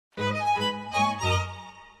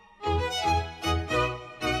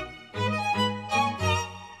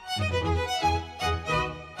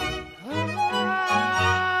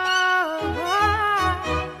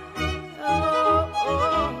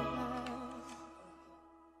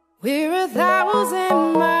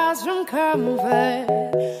comfort.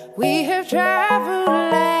 We have traveled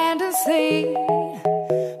land and sea,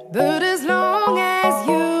 but as long as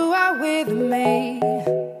you are with me,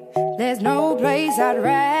 there's no place I'd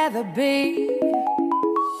rather be.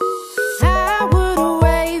 I would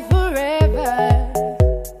away forever,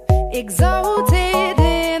 exalted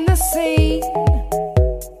in the sea.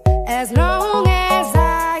 As long as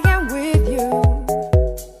I am with you,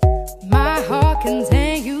 my heart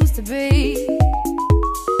continues to beat.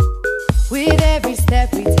 With every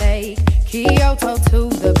step we take, Kyoto to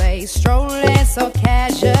the bay, strolling so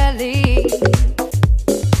casually.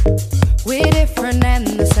 We're different and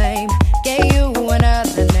the same, gave you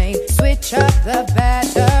another name, switch up the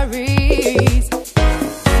batteries.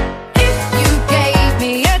 If you gave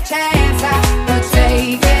me a chance, I would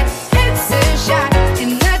take it. It's a shot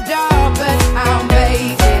in the dark, but I'll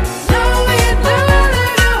make it. Knowing the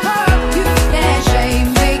little heart, you can't shame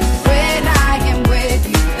me. When I am with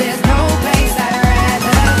you, there's no place I'd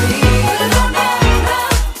rather be. No, no, no,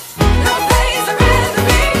 no place I'd rather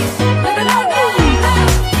be. No, no, no, no,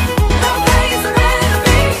 no place I'd rather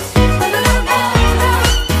be. No, no, no, no,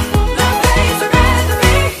 no place I'd rather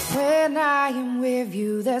be. When I am with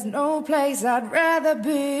you, there's no place I'd rather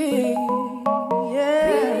be.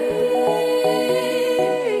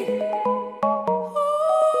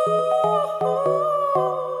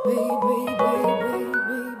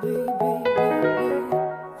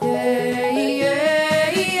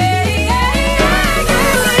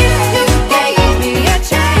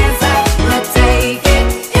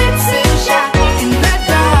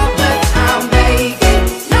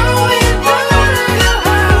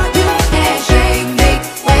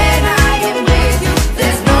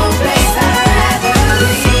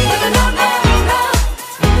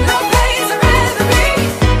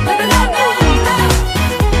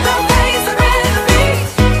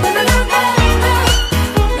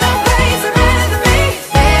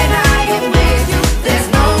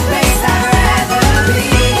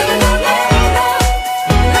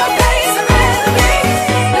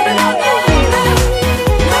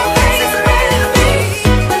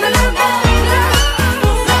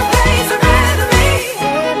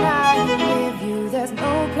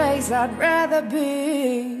 I'd rather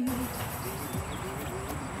be.